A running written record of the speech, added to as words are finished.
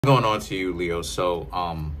Going on to you, Leo. So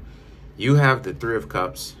you have the Three of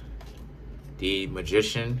Cups, the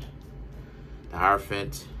Magician, the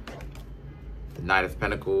Hierophant, the Knight of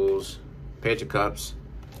Pentacles, Page of Cups,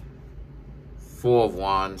 Four of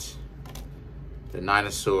Wands, the Nine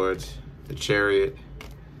of Swords, the Chariot,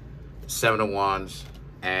 the Seven of Wands,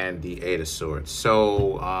 and the Eight of Swords.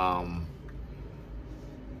 So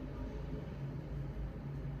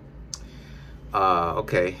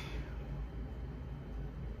okay.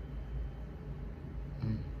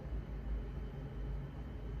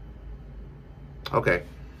 Okay.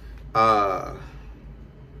 I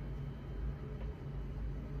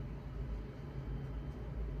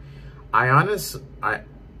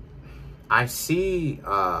see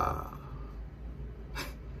I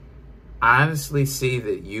honestly see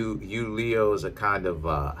that you Leos are kind of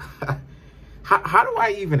how do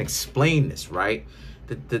I even explain this, right?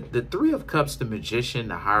 The Three of Cups, the Magician,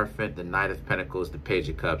 the Hierophant, the Knight of Pentacles, the Page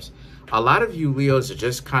of Cups. A lot of you Leos are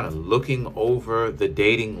just kind of looking over the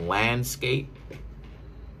dating landscape.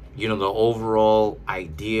 You know, the overall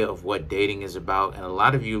idea of what dating is about. And a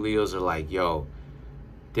lot of you Leos are like, yo,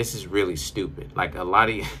 this is really stupid. Like a lot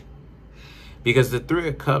of you, because the Three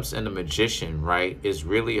of Cups and the Magician, right, is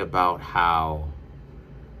really about how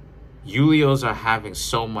you Leos are having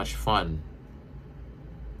so much fun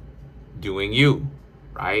doing you,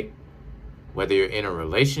 right? Whether you're in a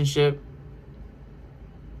relationship,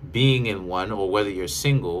 being in one, or whether you're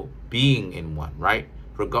single, being in one, right?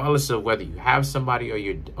 Regardless of whether you have somebody or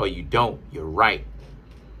you don't, you're right.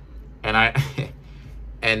 And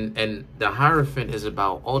and the Hierophant is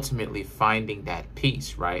about ultimately finding that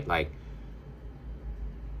peace, right? Like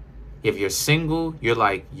if you're single, you're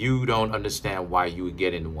like, you don't understand why you would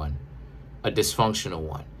get into one, a dysfunctional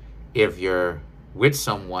one. If you're with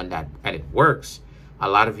someone and it works, a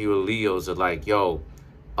lot of you Leos are like, yo,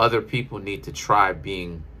 other people need to try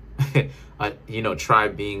being, try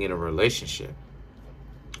being in a relationship.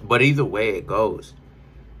 But either way it goes,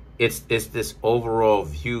 it's this overall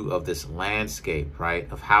view of this landscape,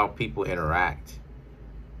 right, of how people interact.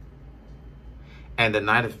 And the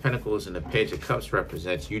Knight of Pentacles and the Page of Cups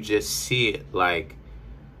represents, you just see it like,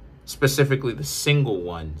 specifically the single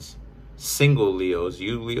ones, single Leos,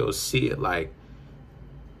 you Leos see it like,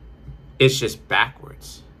 it's just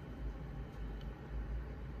backwards.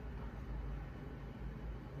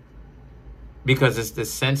 Because it's the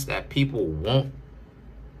sense that people want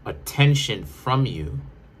attention from you,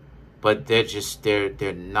 but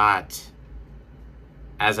they're not,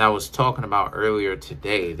 as I was talking about earlier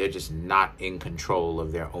today, they're just not in control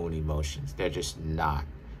of their own emotions. They're just not,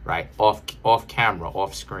 right? Off camera,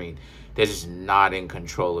 off screen, they're just not in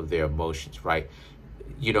control of their emotions, right?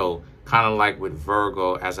 You know, kind of like with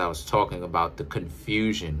Virgo, as I was talking about the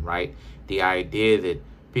confusion, right? The idea that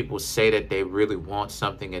people say that they really want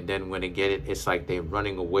something, and then when they get it, it's like they're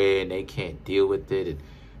running away and they can't deal with it. And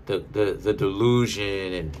the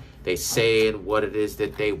delusion, and they saying what it is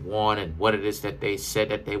that they want and what it is that they said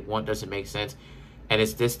that they want doesn't make sense. And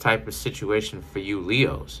it's this type of situation for you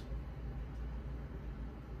Leos.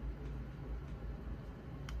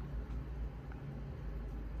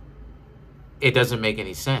 It doesn't make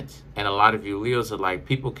any sense. And a lot of you Leos are like,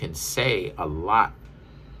 people can say a lot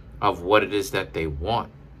of what it is that they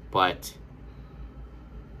want, but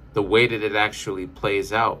the way that it actually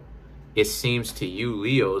plays out, it seems to you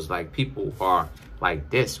Leos like people are like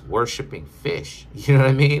this, worshiping fish. You know what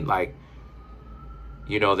I mean? Like,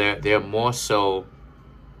 you know, they're more so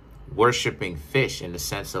worshiping fish in the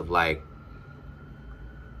sense of like,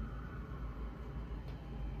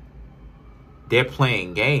 they're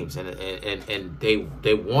playing games and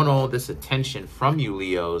they want all this attention from you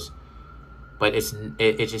Leos, but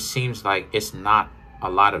it just seems like it's not a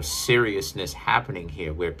lot of seriousness happening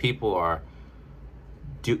here, where people are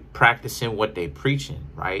practicing what they preaching,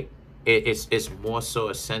 right? It's more so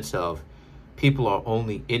a sense of people are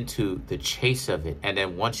only into the chase of it, and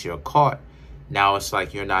then once you're caught, now it's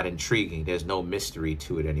like you're not intriguing. There's no mystery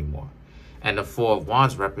to it anymore. And the Four of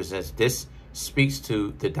Wands represents, this speaks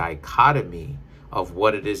to the dichotomy of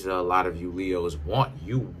what it is that a lot of you Leos want.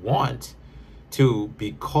 You want to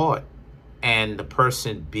be caught and the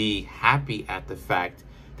person be happy at the fact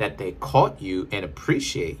that they caught you and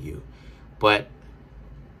appreciate you. But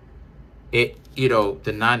the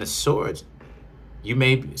Nine of Swords,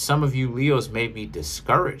 some of you Leos may be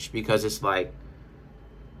discouraged, because it's like,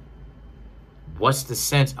 what's the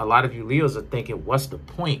sense? A lot of you Leos are thinking, what's the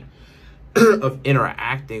point of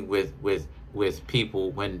interacting with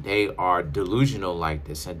people when they are delusional like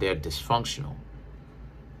this and they're dysfunctional?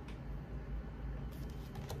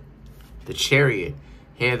 The Chariot,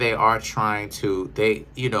 here they are trying to,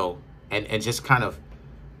 and just kind of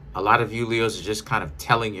A lot of you Leos are just kind of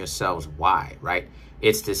telling yourselves why, right?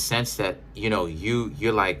 It's the sense that, you know,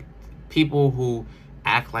 you're like people who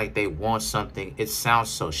act like they want something. It sounds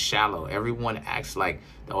so shallow. Everyone acts like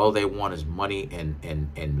all they want is money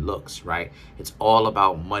and looks, right? It's all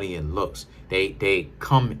about money and looks. They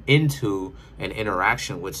come into an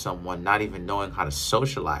interaction with someone not even knowing how to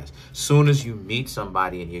socialize. Soon as you meet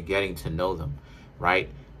somebody and you're getting to know them, right?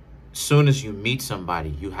 Soon as you meet somebody,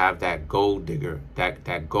 you have that gold digger,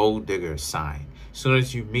 that gold digger sign. Soon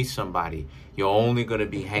as you meet somebody, you're only going to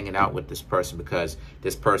be hanging out with this person because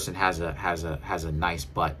this person has a nice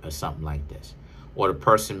butt or something like this, or the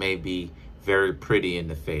person may be very pretty in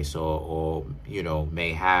the face, or you know,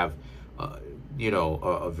 may have you know,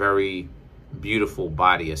 a very beautiful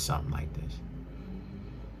body or something like this.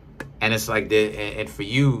 And it's like and for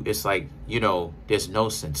you, it's like, you know, there's no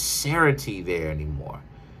sincerity there anymore.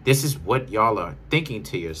 This is what y'all are thinking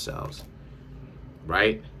to yourselves,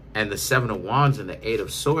 right? And the Seven of Wands and the Eight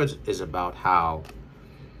of Swords is about how,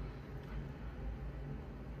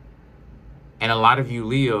 and a lot of you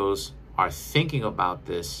Leos are thinking about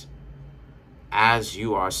this as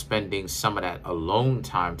you are spending some of that alone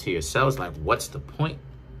time to yourselves. Like, what's the point?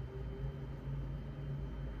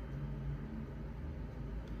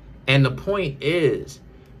 And the point is,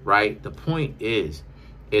 right? The point is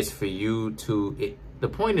for you to, the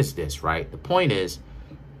point is this, right? The point is,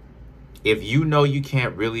 if you know you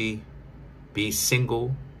can't really be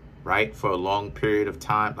single, right, for a long period of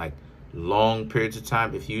time, like long periods of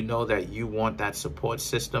time, if you know that you want that support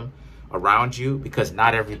system around you, because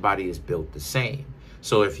not everybody is built the same.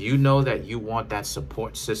 So if you know that you want that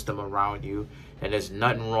support system around you, then there's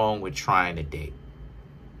nothing wrong with trying to date.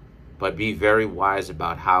 But be very wise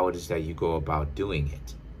about how it is that you go about doing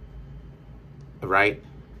it, right?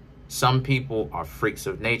 Some people are freaks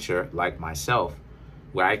of nature, like myself,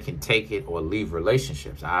 where I can take it or leave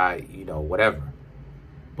relationships. You know, whatever.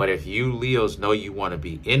 But if you Leos know you want to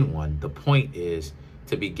be in one, the point is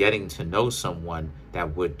to be getting to know someone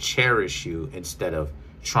that would cherish you instead of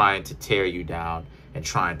trying to tear you down and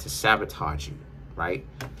trying to sabotage you, right?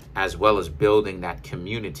 As well as building that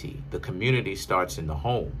community. The community starts in the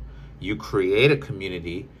home. You create a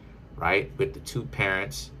community, right, with the two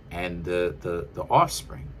parents and the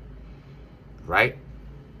offspring, right?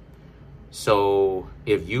 So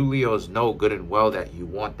if you Leos know good and well that you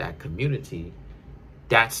want that community,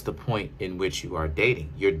 that's the point in which you are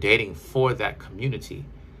dating. You're dating for that community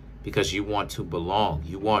because you want to belong.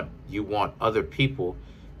 You want other people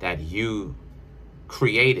that you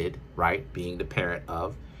created, right, being the parent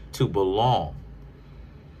of, to belong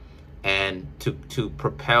and to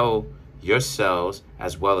propel yourselves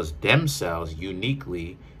as well as themselves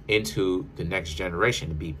uniquely into the next generation,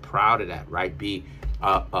 to be proud of that, right? Be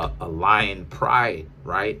a lion pride,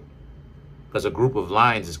 right? Because a group of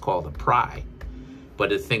lions is called a pride. But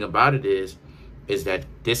the thing about it is that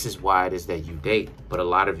this is why it is that you date. But a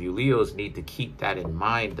lot of you Leos need to keep that in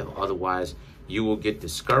mind, though. Otherwise, you will get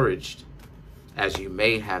discouraged, as you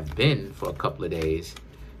may have been for a couple of days,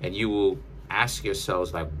 and you will ask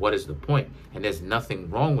yourselves, like, what is the point? And there's nothing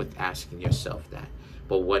wrong with asking yourself that.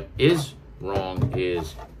 But what is wrong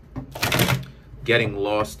is getting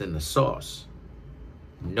lost in the sauce.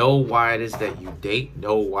 Know why it is that you date.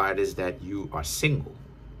 Know why it is that you are single.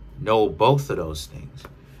 Know both of those things.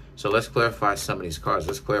 So let's clarify some of these cards.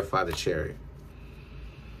 Let's clarify the Chariot.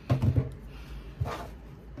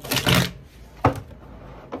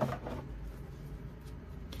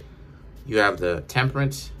 You have the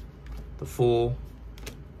Temperance, the Fool,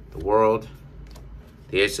 the World,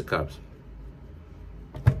 the Ace of Cups.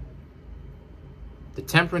 The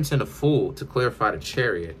Temperance and the Fool, to clarify the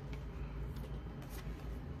Chariot,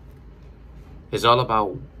 is all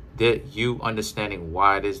about you understanding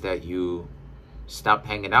why it is that you stopped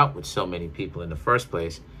hanging out with so many people in the first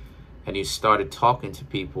place, and you started talking to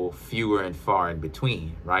people fewer and far in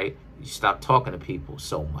between, right? You stopped talking to people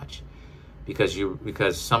so much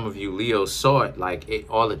because some of you Leos saw it like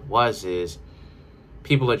all it was is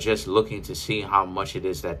people are just looking to see how much it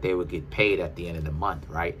is that they would get paid at the end of the month,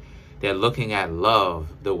 right? They're looking at love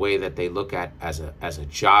the way that they look at as a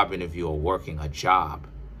job interview or working a job,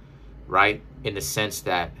 right? In the sense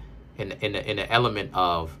that in the element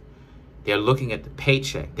of they're looking at the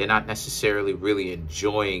paycheck. They're not necessarily really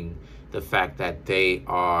enjoying the fact that they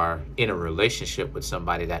are in a relationship with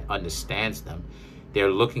somebody that understands them. They're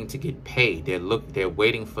looking to get paid. They're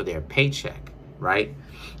waiting for their paycheck, right?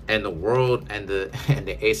 And the World and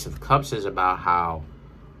the Ace of Cups is about how,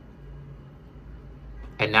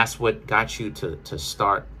 and that's what got you to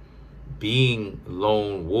start being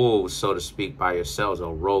lone wolves, so to speak, by yourselves,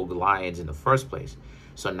 or rogue lions in the first place.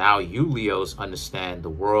 So now you Leos understand the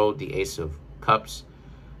world, the Ace of Cups.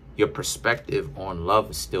 Your perspective on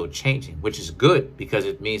love is still changing, which is good because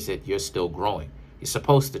it means that you're still growing. You're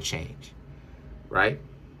supposed to change, right?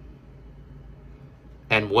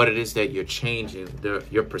 And what it is that you're changing,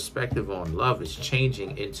 your perspective on love is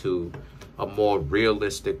changing into a more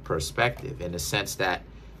realistic perspective, in the sense that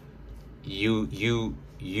you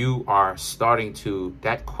are starting to,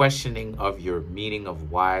 that questioning of your meaning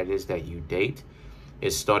of why it is that you date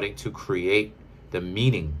is starting to create the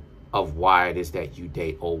meaning of why it is that you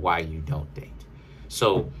date or why you don't date.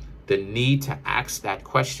 So the need to ask that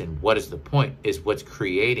question, what is the point, is what's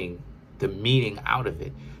creating the meaning out of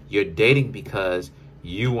it. You're dating because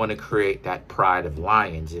you want to create that pride of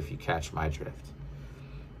lions, if you catch my drift.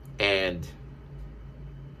 And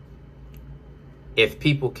if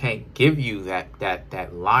people can't give you that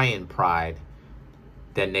lion pride,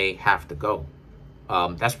 then they have to go.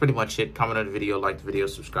 That's pretty much it. Comment on the video, like the video,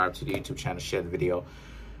 subscribe to the YouTube channel, share the video.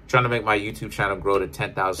 Trying to make my YouTube channel grow to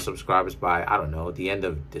 10,000 subscribers by, I don't know, the end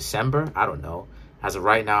of December. I don't know. As of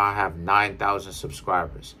right now, I have 9,000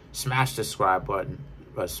 subscribers. Smash the subscribe button.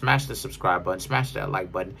 Smash the subscribe button. Smash that like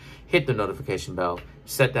button. Hit the notification bell.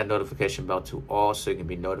 Set that notification bell to all so you can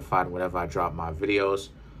be notified whenever I drop my videos.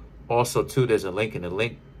 Also, too, there's a link in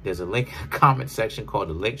the comment section called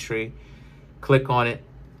the link tree. Click on it.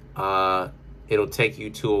 It'll take you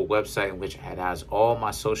to a website in which it has all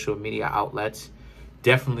my social media outlets.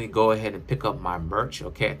 Definitely go ahead and pick up my merch,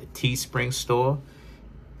 okay, at the Teespring store.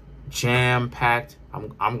 Jam-packed.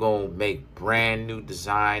 I'm going to make brand new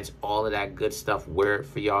designs, all of that good stuff. Wear it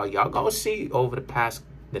for y'all. Y'all go see over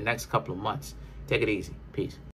the next couple of months. Take it easy. Peace.